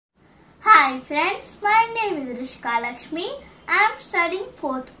Hi friends, my name is Rishika Lakshmi. I am studying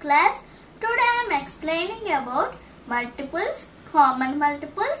 4th class. Today I am explaining about multiples, common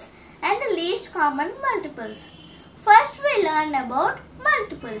multiples and least common multiples. First we learn about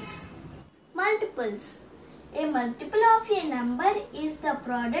multiples. Multiples. A multiple of a number is the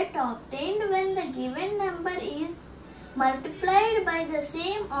product obtained when the given number is multiplied by the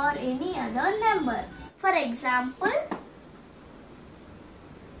same or any other number. For example,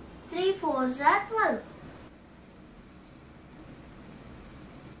 3 4s are 12.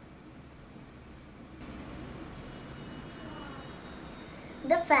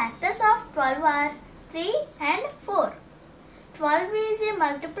 The factors of 12 are 3 and 4. 12 is a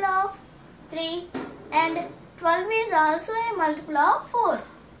multiple of 3 and 12 is also a multiple of 4.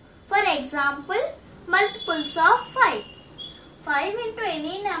 For example, multiples of 5. 5 into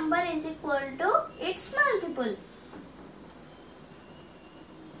any number is equal to its multiple.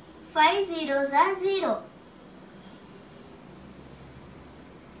 5 zeros are 0.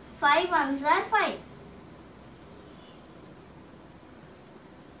 5 ones are 5.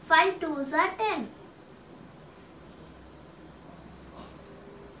 5 twos are 10.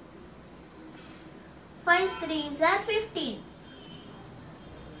 5 threes are 15.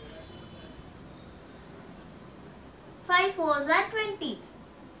 5 fours are 20.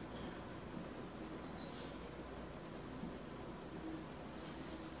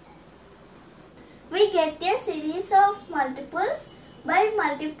 We get a series of multiples by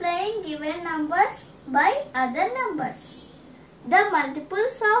multiplying given numbers by other numbers. The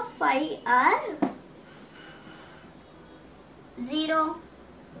multiples of 5 are 0,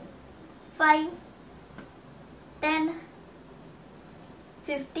 5, 10,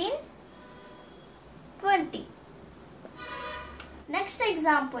 15, 20. Next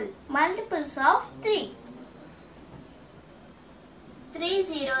example, multiples of 3. 3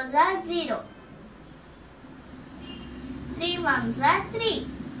 zeros are 0. 3 ones are 3.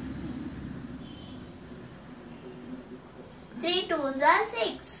 3 twos are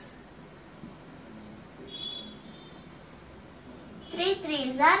 6. 3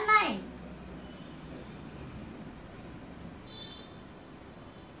 threes are 9.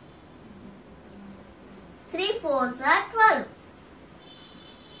 3 fours are 12.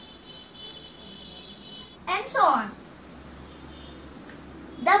 And so on.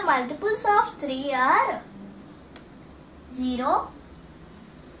 The multiples of 3 are 0,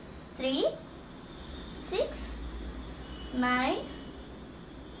 3, 6, 9,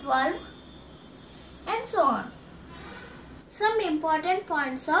 12 and so on. Some important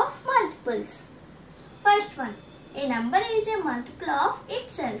points of multiples. First one, a number is a multiple of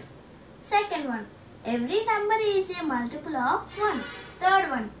itself. Second one, every number is a multiple of 1. Third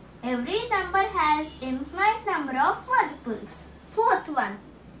one, every number has infinite number of multiples. Fourth one,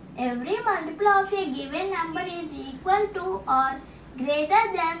 every multiple of a given number is equal to or greater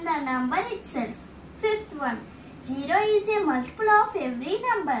than the number itself. Fifth one, 0 is a multiple of every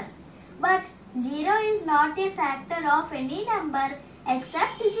number, but 0 is not a factor of any number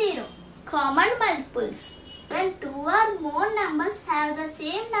except 0. Common multiples. When two or more numbers have the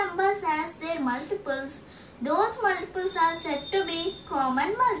same numbers as their multiples, those multiples are said to be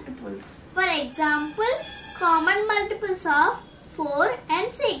common multiples. For example, common multiples of 4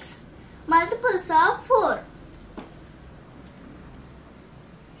 and 6. Multiples of 4.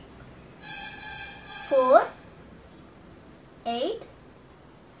 4, 8,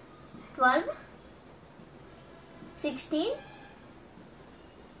 12, 16,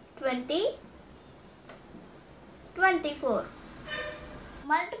 20, 24.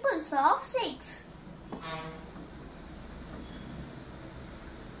 Multiples of 6.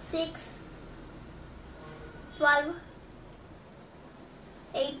 6, 12,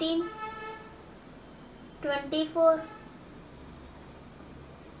 18, 24,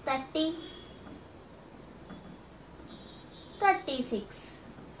 30, 36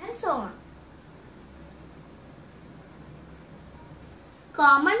 and so on.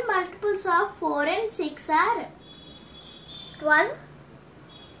 Common multiples of 4 and 6 are 12,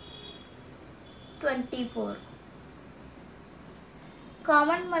 24.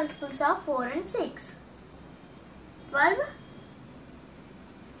 Common multiples of 4 and 6. 12,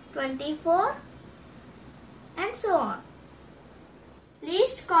 24 and so on.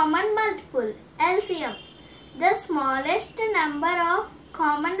 Least common multiple, LCM. The smallest number of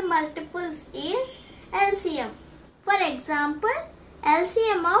common multiples is LCM. For example,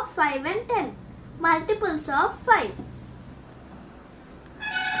 LCM of 5 and 10. Multiples of 5.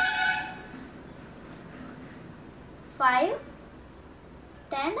 5,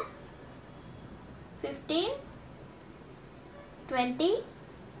 10, 15, 20,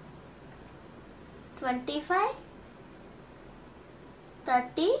 25,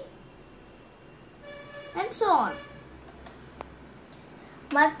 30 and so on.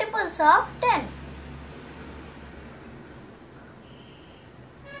 Multiples of 10.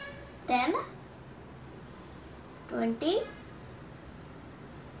 10, 20,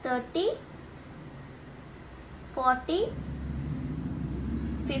 30, 40,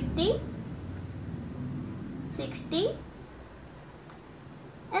 50, 60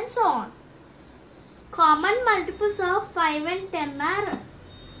 and so on. Common multiples of 5 and 10 are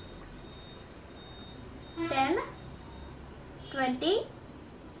 10, 20,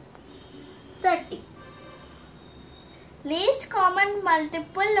 30. Least common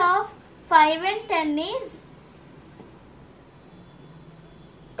multiple of 5 and 10 is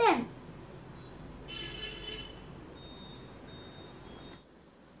 10.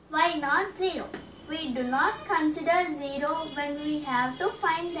 Why not 0? We do not consider 0 when we have to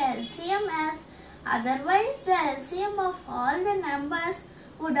find the LCM, as otherwise the LCM of all the numbers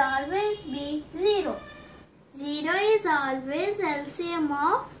would always be 0. 0 is always LCM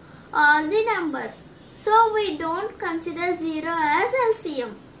of all the numbers. So we don't consider 0 as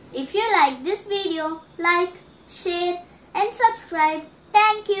LCM. If you like this video, like, share and subscribe.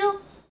 Thank you.